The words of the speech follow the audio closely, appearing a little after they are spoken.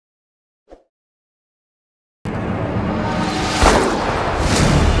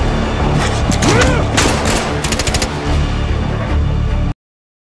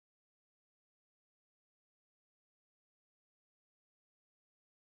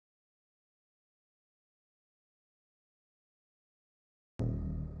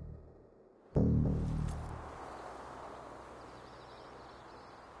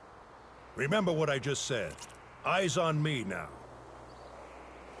Remember what I just said. Eyes on me now.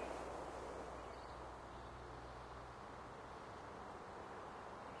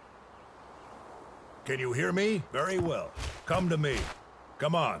 Can you hear me? Very well. Come to me.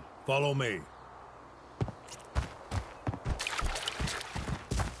 Come on, follow me.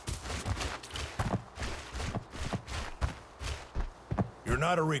 You're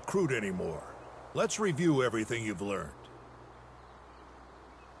not a recruit anymore. Let's review everything you've learned.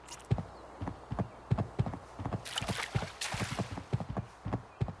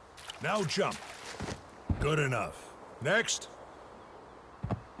 Now jump. Good enough. Next.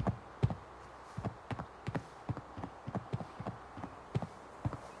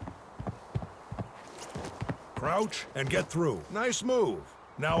 Crouch and get through. Nice move.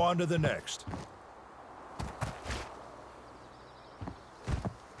 Now on to the next.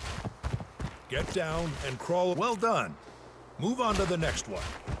 Get down and crawl. Well done. Move on to the next one.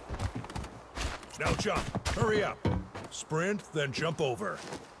 Now jump. Hurry up. Sprint, then jump over.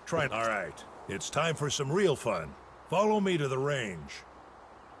 Try. All right. It's time for some real fun. Follow me to the range.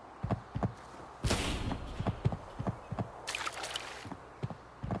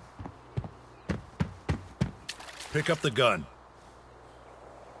 Pick up the gun.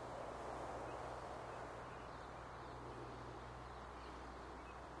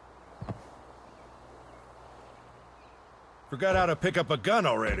 Forgot how to pick up a gun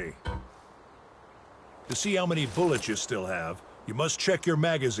already. To see how many bullets you still have, you must check your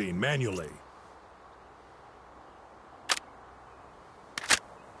magazine manually.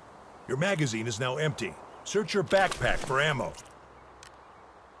 Your magazine is now empty. Search your backpack for ammo.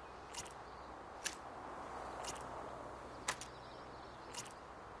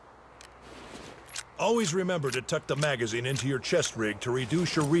 Always remember to tuck the magazine into your chest rig to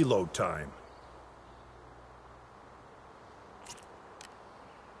reduce your reload time.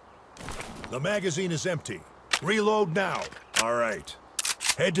 The magazine is empty. Reload now. All right.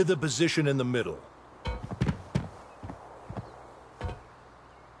 Head to the position in the middle.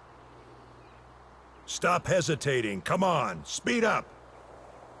 Stop hesitating. Come on, speed up.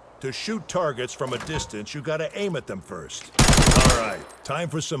 To shoot targets from a distance, you gotta aim at them first. All right, time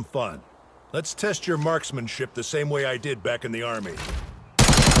for some fun. Let's test your marksmanship the same way I did back in the Army.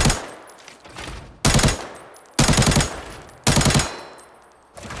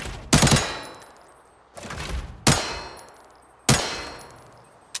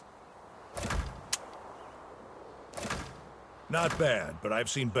 Not bad, but I've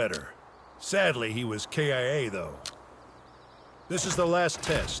seen better. Sadly, he was KIA, though. This is the last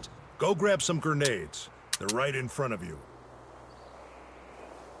test. Go grab some grenades. They're right in front of you.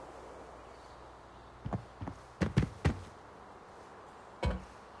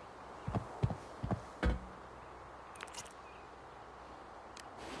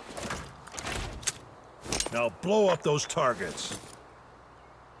 Now blow up those targets.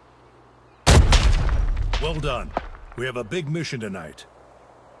 Well done. We have a big mission tonight.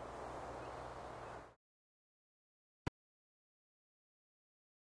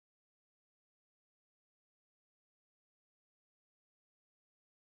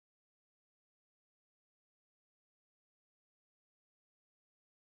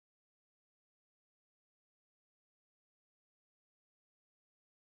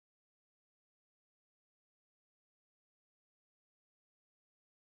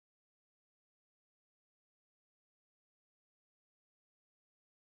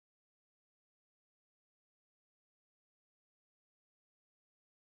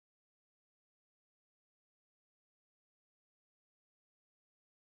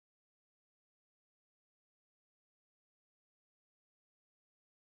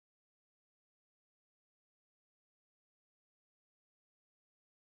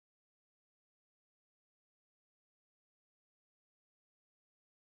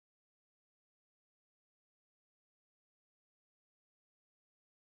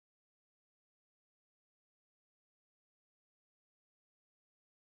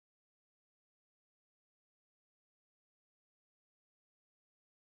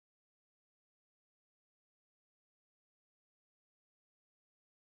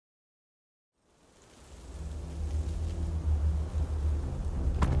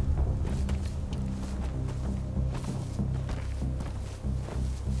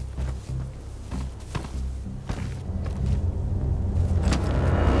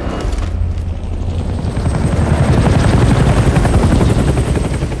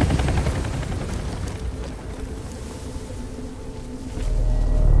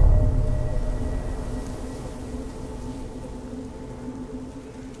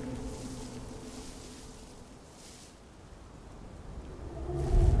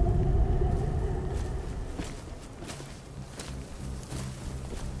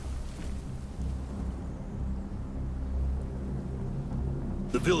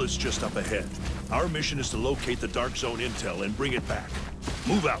 The villa's just up ahead. Our mission is to locate the Dark Zone intel and bring it back.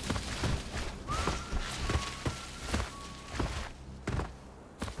 Move out.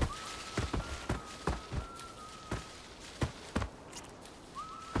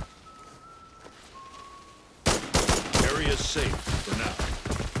 Area's safe for now.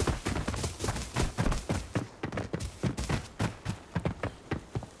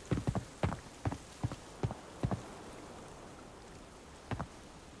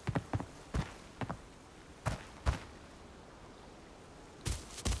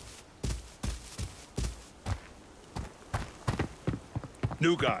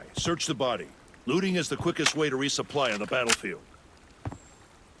 New guy, search the body. Looting is the quickest way to resupply on the battlefield.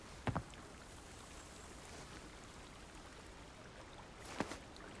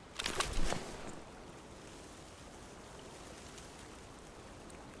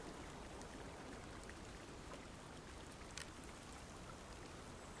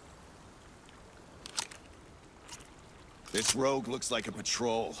 This rogue looks like a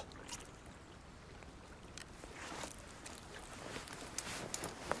patrol.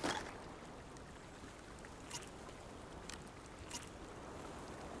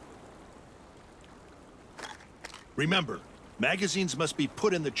 Remember, magazines must be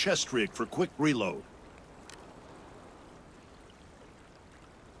put in the chest rig for quick reload.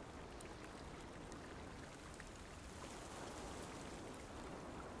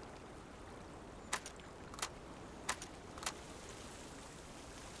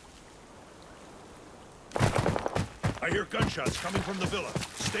 I hear gunshots coming from the villa.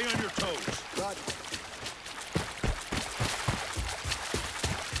 Stay on your toes. Got it.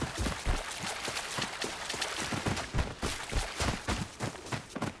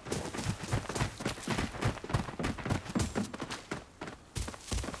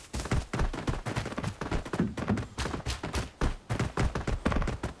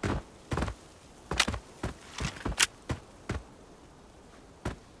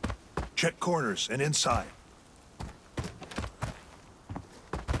 Check corners and inside.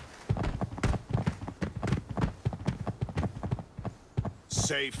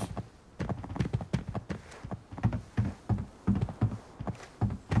 Safe.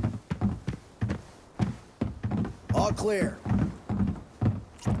 All clear.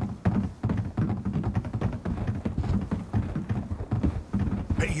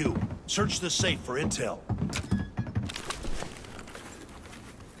 Hey you, search the safe for intel.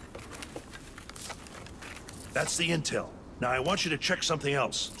 That's the intel. Now I want you to check something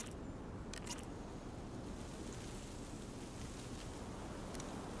else.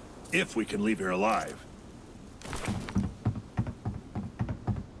 If we can leave here alive.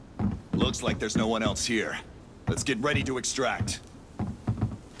 Looks like there's no one else here. Let's get ready to extract.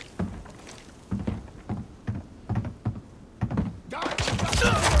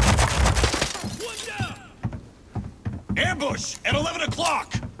 Ambush at 11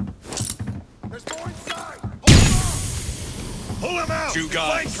 o'clock! There's more inside. Pull him out! Two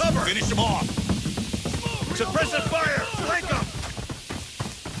guys, Find cover! finish them off! Suppressive fire! Flank him!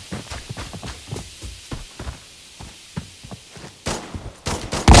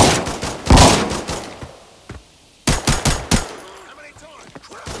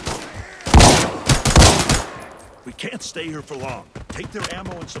 We can't stay here for long. Take their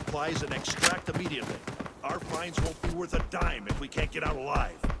ammo and supplies and extract immediately. Our finds won't be worth a dime if we can't get out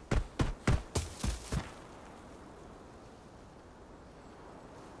alive.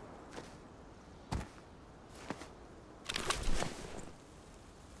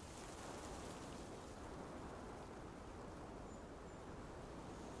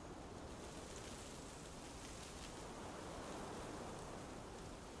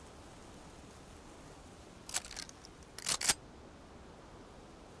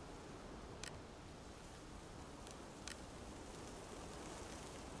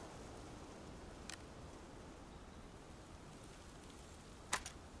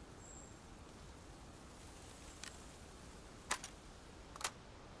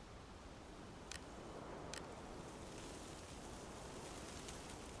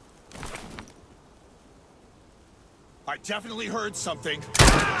 I definitely heard something. Take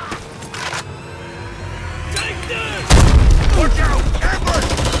this! Watch out! Ambush!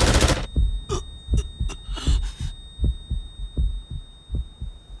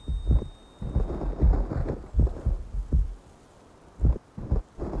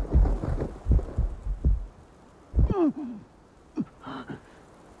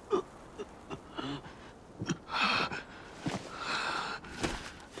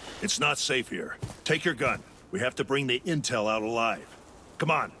 It's not safe here. Take your gun. We have to bring the intel out alive.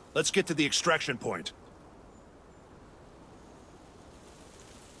 Come on, let's get to the extraction point.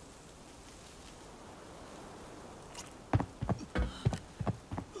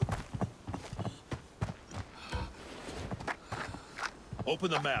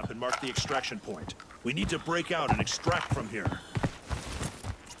 Open the map and mark the extraction point. We need to break out and extract from here.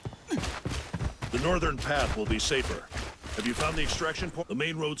 The northern path will be safer. Have you found the extraction point? The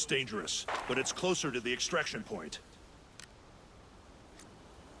main road's dangerous, but it's closer to the extraction point.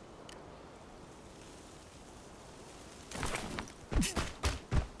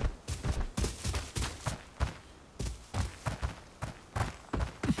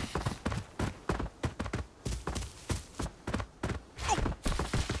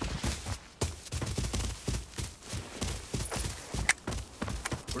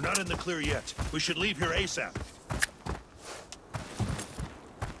 We're not in the clear yet. We should leave here ASAP.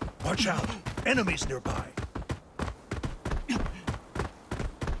 Watch out! Enemies nearby!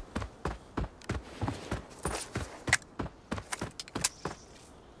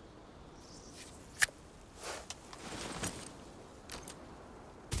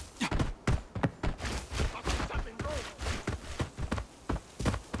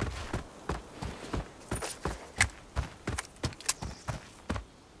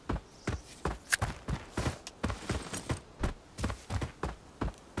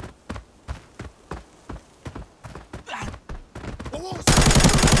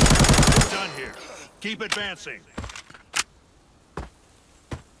 We're done here. Keep advancing.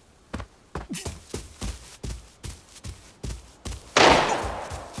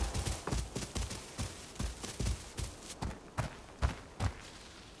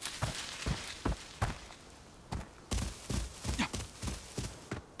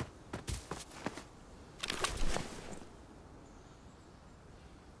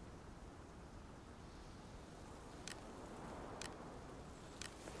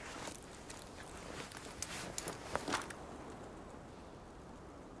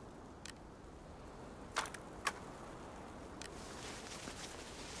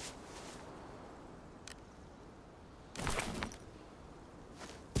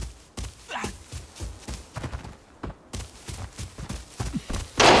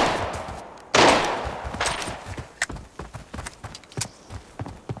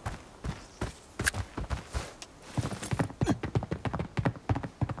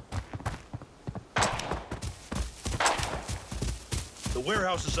 The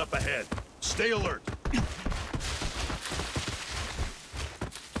warehouse is up ahead. Stay alert.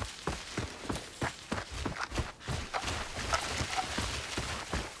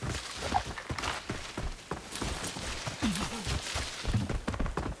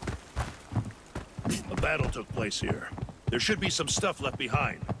 A battle took place here. There should be some stuff left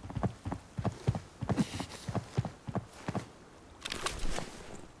behind.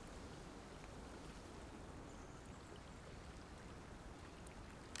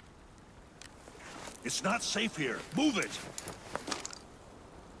 It's not safe here. Move it!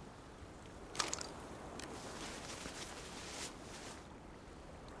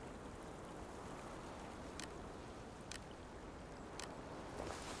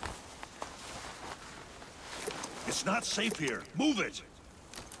 It's not safe here. Move it!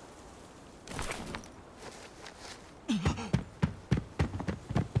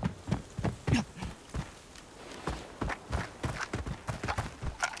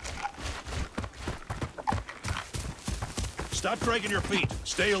 Stop dragging your feet.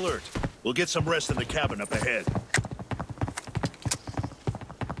 Stay alert. We'll get some rest in the cabin up ahead.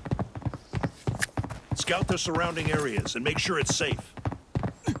 Scout the surrounding areas and make sure it's safe.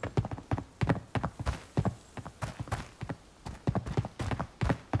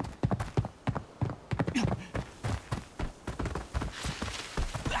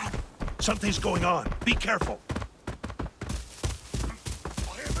 Something's going on. Be careful.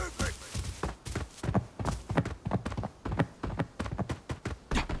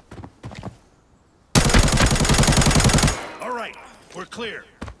 All right, we're clear.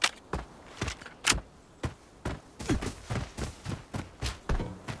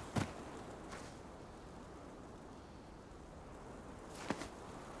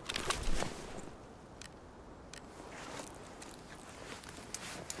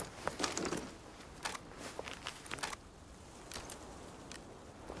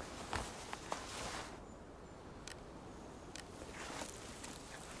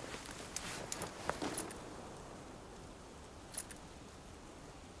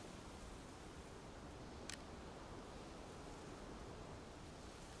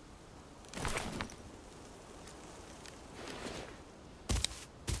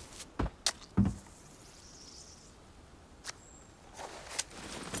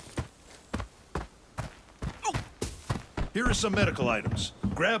 Here are some medical items.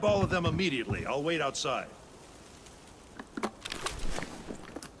 Grab all of them immediately. I'll wait outside.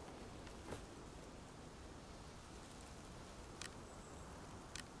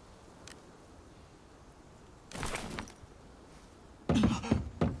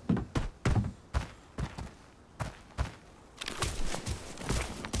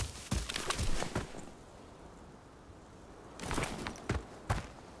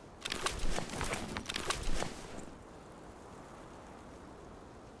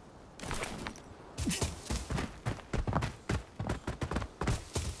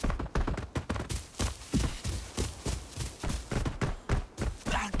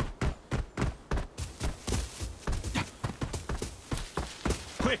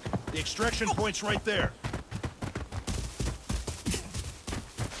 Quick! The extraction point's right there.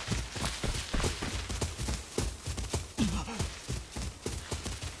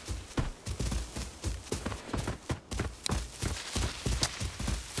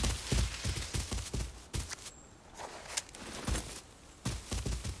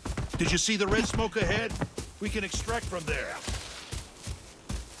 Did you see the red smoke ahead? We can extract from there.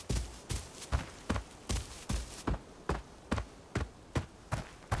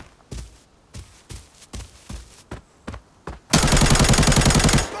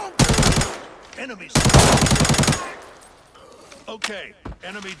 Enemies. Okay,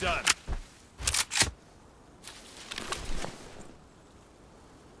 enemy done.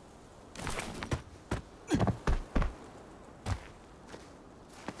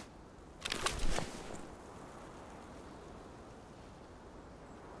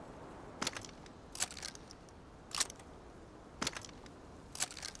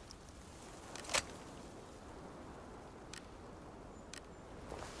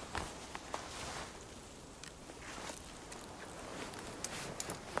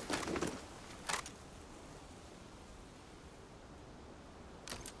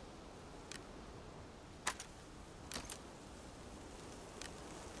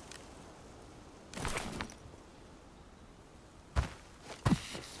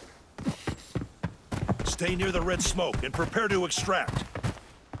 Stay near the red smoke and prepare to extract.